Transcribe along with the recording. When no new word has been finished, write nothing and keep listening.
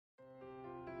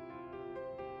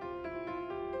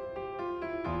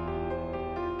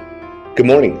Good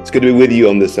morning. It's good to be with you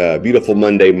on this beautiful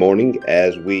Monday morning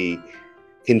as we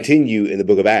continue in the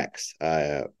book of Acts.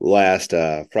 Last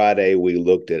Friday, we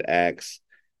looked at Acts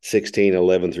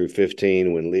 16:11 through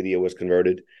 15 when Lydia was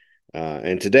converted.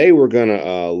 And today we're going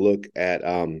to look at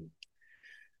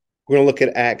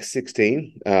Acts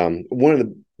 16, one of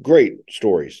the great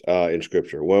stories in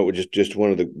Scripture. Well, just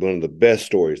one of the best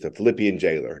stories, the Philippian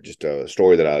jailer. Just a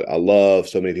story that I love.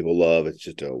 So many people love. It's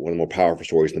just one of the more powerful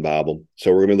stories in the Bible. So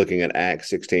we're going to be looking at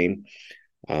Acts 16,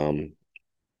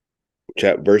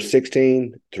 verse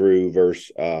 16 through verse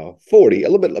 40. A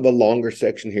little bit of a longer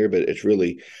section here, but it's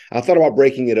really, I thought about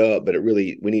breaking it up, but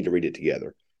we need to read it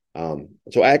together.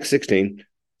 So Acts 16.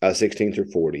 16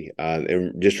 through 40.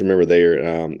 And just remember they're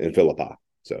in Philippi.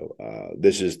 So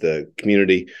this is the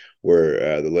community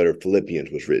where the letter of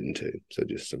Philippians was written to. So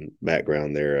just some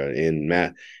background there in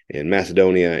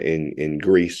Macedonia, in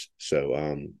Greece.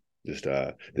 So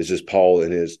this is Paul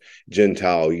and his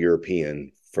Gentile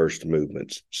European first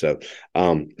movements. So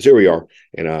here we are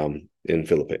in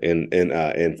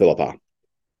Philippi.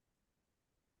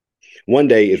 One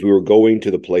day, as we were going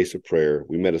to the place of prayer,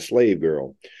 we met a slave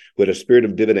girl who had a spirit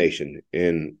of divination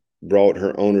and brought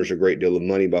her owners a great deal of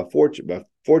money by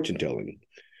fortune telling.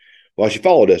 While she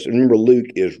followed us, and remember, Luke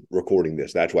is recording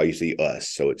this. That's why you see us.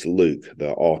 So it's Luke,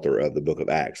 the author of the book of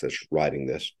Acts, that's writing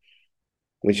this.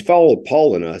 When she followed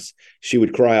Paul and us, she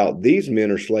would cry out, "These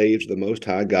men are slaves of the Most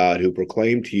High God who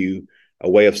proclaim to you a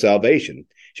way of salvation."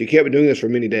 She kept doing this for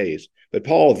many days. But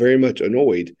Paul, very much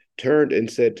annoyed, turned and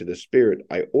said to the spirit,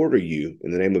 "I order you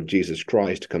in the name of Jesus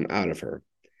Christ to come out of her."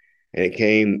 And it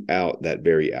came out that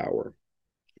very hour.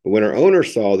 But when her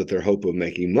owners saw that their hope of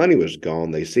making money was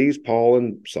gone, they seized Paul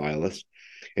and Silas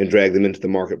and dragged them into the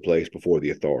marketplace before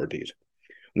the authorities.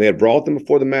 When they had brought them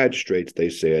before the magistrates, they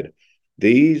said,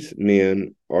 "These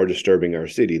men are disturbing our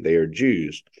city. They are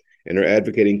Jews and are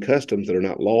advocating customs that are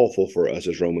not lawful for us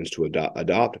as Romans to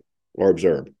adopt or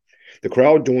observe." The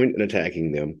crowd joined in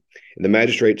attacking them, and the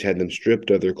magistrates had them stripped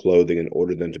of their clothing and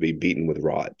ordered them to be beaten with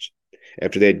rods.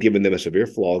 After they had given them a severe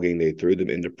flogging, they threw them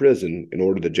into prison and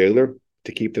ordered the jailer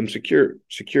to keep them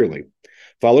securely.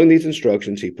 Following these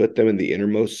instructions, he put them in the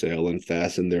innermost cell and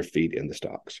fastened their feet in the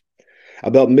stocks.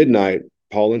 About midnight,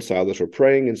 Paul and Silas were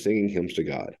praying and singing hymns to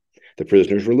God. The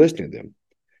prisoners were listening to them.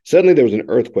 Suddenly there was an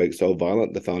earthquake so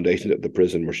violent the foundations of the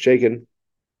prison were shaken,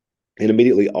 and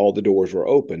immediately all the doors were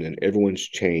opened and everyone's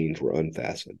chains were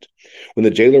unfastened. When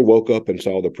the jailer woke up and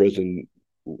saw the prison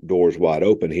doors wide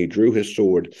open, he drew his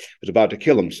sword, was about to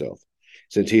kill himself,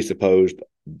 since he supposed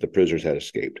the prisoners had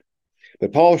escaped.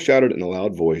 But Paul shouted in a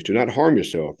loud voice, "Do not harm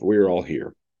yourself, for we are all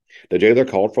here." The jailer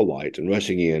called for lights, and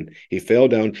rushing in, he fell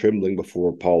down trembling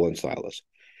before Paul and Silas.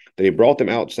 Then he brought them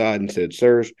outside and said,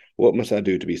 "Sirs, what must I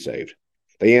do to be saved?"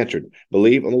 They answered,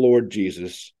 "Believe on the Lord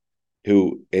Jesus,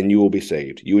 and you will be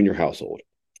saved, you and your household."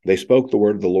 They spoke the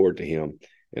word of the Lord to him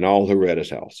and all who were at his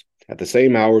house. At the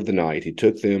same hour of the night, he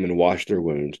took them and washed their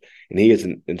wounds, and he and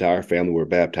his entire family were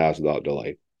baptized without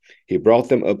delay. He brought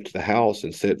them up to the house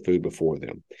and set food before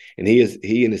them, and he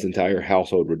and his entire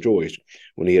household rejoiced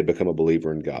when he had become a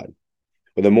believer in God.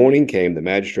 When the morning came, the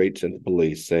magistrate sent the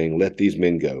police, saying, "Let these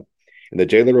men go." And the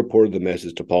jailer reported the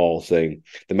message to Paul, saying,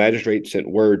 "The magistrate sent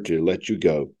word to let you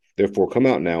go. Therefore, come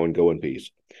out now and go in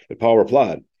peace." But Paul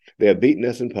replied, "They have beaten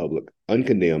us in public,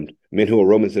 uncondemned, men who are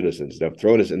Roman citizens, that have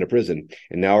thrown us into prison,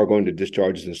 and now are going to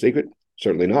discharge us in secret?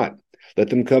 Certainly not. Let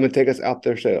them come and take us out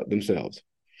themselves."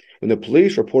 When the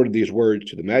police reported these words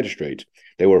to the magistrates,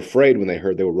 they were afraid when they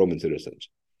heard they were Roman citizens.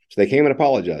 So they came and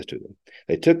apologized to them.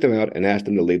 They took them out and asked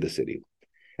them to leave the city.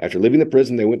 After leaving the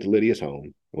prison, they went to Lydia's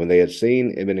home. When they had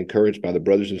seen and been encouraged by the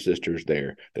brothers and sisters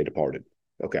there, they departed.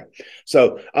 Okay.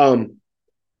 So,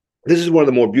 this is one of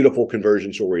the more beautiful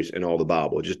conversion stories in all the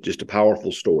Bible. Just a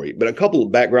powerful story. But a couple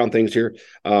of background things here.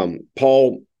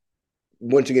 Paul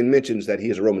once again mentions that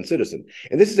he is a Roman citizen,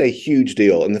 and this is a huge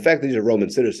deal. And the fact that he's a Roman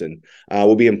citizen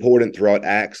will be important throughout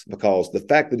Acts, because the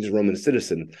fact that he's a Roman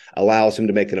citizen allows him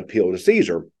to make an appeal to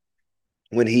Caesar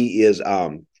when he is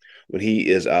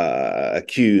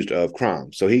accused of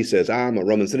crime. So he says, "I'm a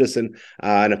Roman citizen,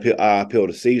 and I appeal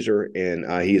to Caesar," and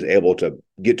he is able to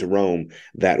get to Rome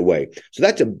that way. So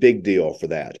that's a big deal for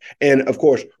that. And of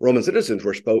course, Roman citizens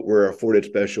were afforded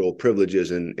special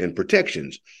privileges and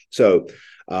protections. So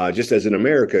just as in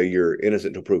America, you're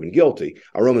innocent until proven guilty,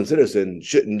 a Roman citizen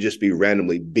shouldn't just be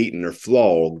randomly beaten or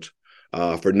flogged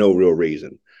for no real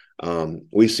reason.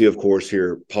 We see, of course,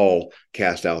 here Paul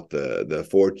cast out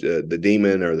the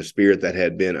demon or the spirit that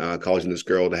had been causing this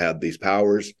girl to have these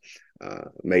powers,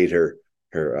 made her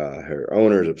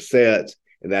owners upset,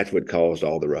 and that's what caused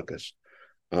all the ruckus.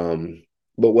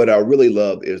 But what I really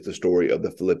love is the story of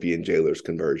the Philippian jailer's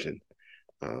conversion.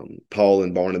 Paul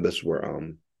and Barnabas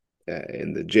were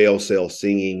in the jail cell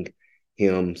singing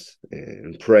hymns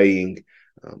and praying.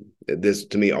 This,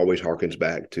 to me, always harkens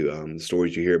back to the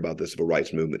stories you hear about the civil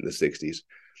rights movement in the 60s,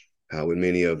 how when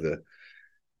many of the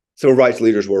civil rights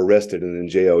leaders were arrested and in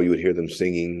jail, you would hear them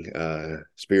singing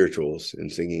spirituals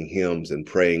and singing hymns and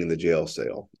praying in the jail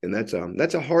cell. And that's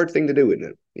a hard thing to do,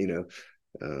 isn't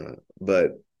it?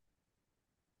 But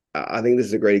I think this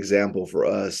is a great example for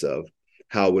us of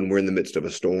how when we're in the midst of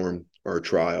a storm or a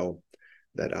trial,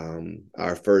 that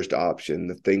our first option,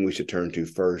 the thing we should turn to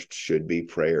first, should be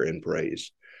prayer and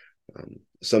praise.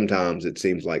 Sometimes it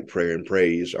seems like prayer and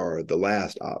praise are the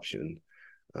last option.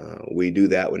 We do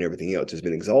that when everything else has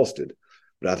been exhausted.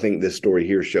 But I think this story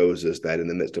here shows us that in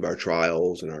the midst of our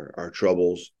trials and our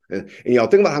troubles, and y'all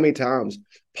think about how many times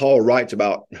Paul writes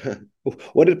about,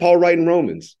 what did Paul write in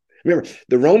Romans? Remember,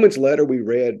 the Romans letter we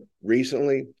read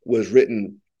recently was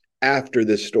written after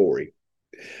this story.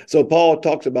 So Paul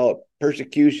talks about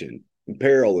persecution, and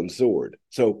peril, and sword.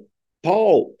 So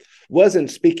Paul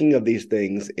wasn't speaking of these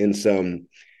things in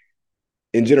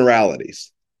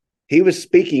generalities. He was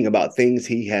speaking about things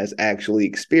he has actually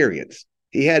experienced.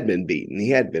 He had been beaten. He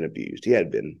had been abused. He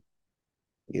had been,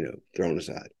 thrown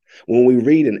aside. When we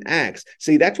read in Acts,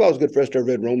 see, that's why it was good for us to have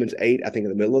read Romans 8, I think,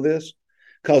 in the middle of this,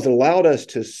 because it allowed us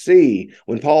to see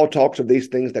when Paul talks of these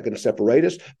things that can separate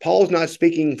us, Paul's not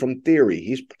speaking from theory.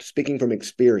 He's speaking from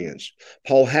experience.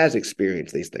 Paul has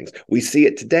experienced these things. We see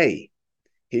it today.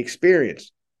 He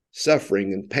experienced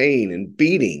suffering and pain and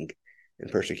beating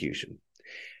and persecution.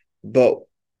 But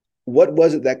what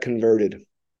was it that converted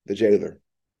the jailer?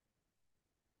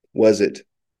 Was it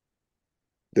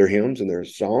their hymns and their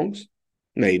songs?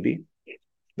 Maybe.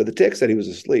 But the text said he was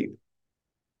asleep.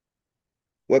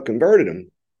 What converted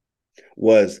him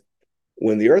was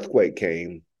when the earthquake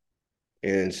came,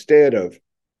 and instead of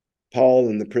Paul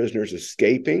and the prisoners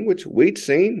escaping, which we'd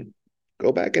seen,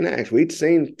 go back in Acts, we'd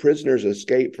seen prisoners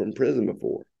escape from prison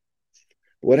before.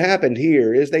 What happened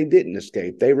here is they didn't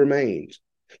escape. They remained.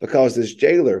 Because this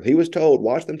jailer, he was told,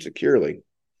 watch them securely,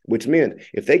 which meant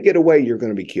if they get away, you're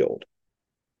going to be killed.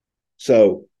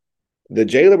 So the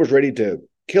jailer was ready to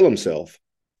kill himself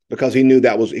because he knew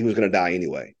he was going to die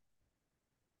anyway.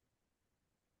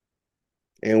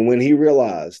 And when he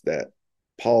realized that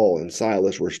Paul and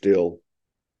Silas were still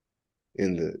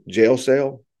in the jail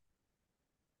cell,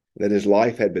 that his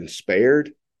life had been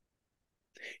spared,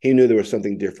 he knew there was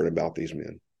something different about these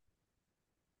men.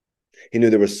 He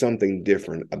knew there was something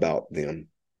different about them.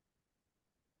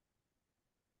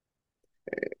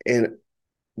 And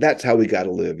that's how we got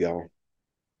to live, y'all.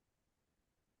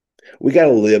 We got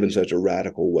to live in such a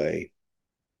radical way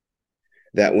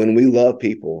that when we love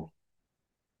people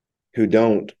who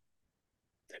do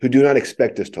not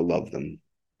expect us to love them,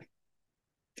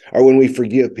 or when we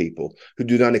forgive people who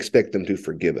do not expect them to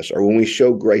forgive us, or when we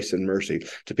show grace and mercy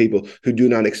to people who do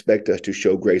not expect us to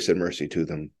show grace and mercy to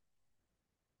them.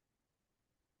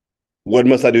 What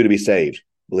must I do to be saved?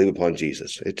 Believe upon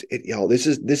Jesus. Y'all, this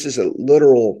is a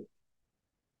literal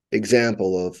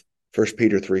example of 1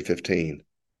 Peter 3:15.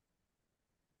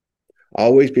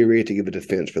 Always be ready to give a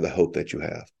defense for the hope that you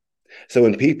have. So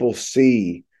when people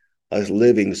see us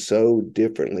living so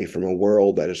differently from a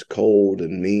world that is cold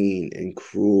and mean and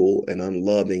cruel and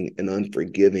unloving and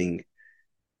unforgiving,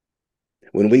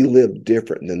 when we live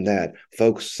different than that,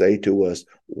 folks say to us,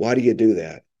 why do you do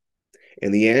that?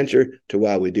 And the answer to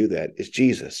why we do that is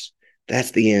Jesus.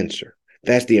 That's the answer.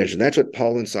 That's the answer. That's what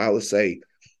Paul and Silas say.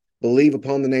 Believe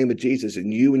upon the name of Jesus,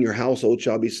 and you and your household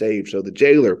shall be saved. So the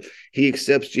jailer, he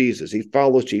accepts Jesus. He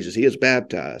follows Jesus. He is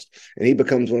baptized, and he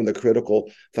becomes one of the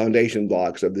critical foundation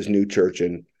blocks of this new church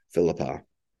in Philippi.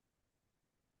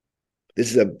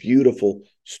 This is a beautiful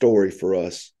story for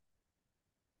us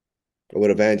of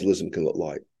what evangelism can look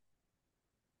like.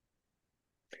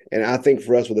 And I think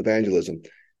for us with evangelism,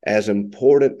 as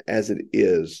important as it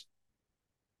is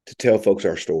to tell folks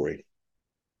our story,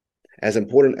 as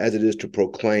important as it is to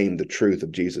proclaim the truth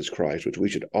of Jesus Christ, which we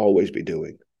should always be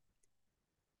doing,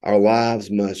 our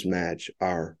lives must match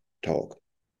our talk.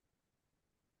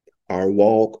 Our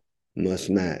walk must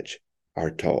match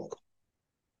our talk.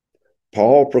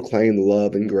 Paul proclaimed the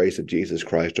love and grace of Jesus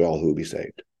Christ to all who will be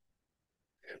saved.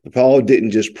 But Paul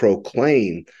didn't just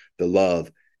proclaim the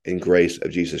love and grace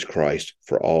of Jesus Christ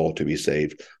for all to be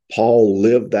saved. Paul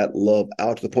lived that love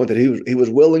out to the point that he was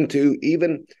willing to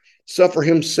even suffer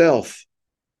himself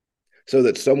so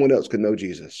that someone else could know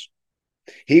Jesus.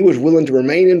 He was willing to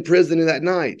remain in prison in that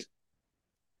night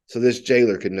so this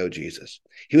jailer could know Jesus.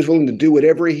 He was willing to do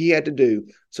whatever he had to do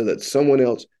so that someone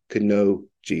else could know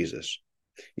Jesus.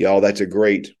 Y'all, that's a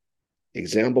great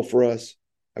example for us,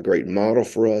 a great model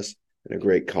for us, and a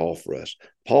great call for us.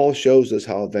 Paul shows us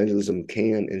how evangelism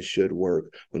can and should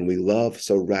work when we love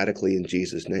so radically in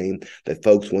Jesus' name that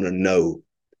folks want to know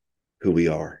who we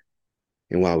are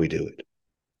and why we do it.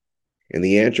 And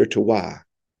the answer to why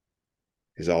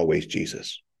is always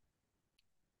Jesus.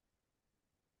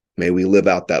 May we live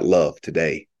out that love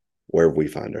today, wherever we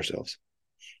find ourselves.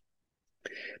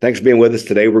 Thanks for being with us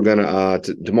today. We're gonna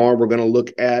tomorrow we're gonna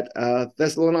look at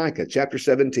Thessalonica, chapter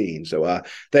 17. So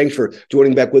thanks for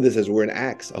joining back with us as we're in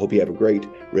Acts. I hope you have a great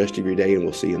rest of your day, and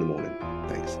we'll see you in the morning.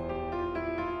 Thanks.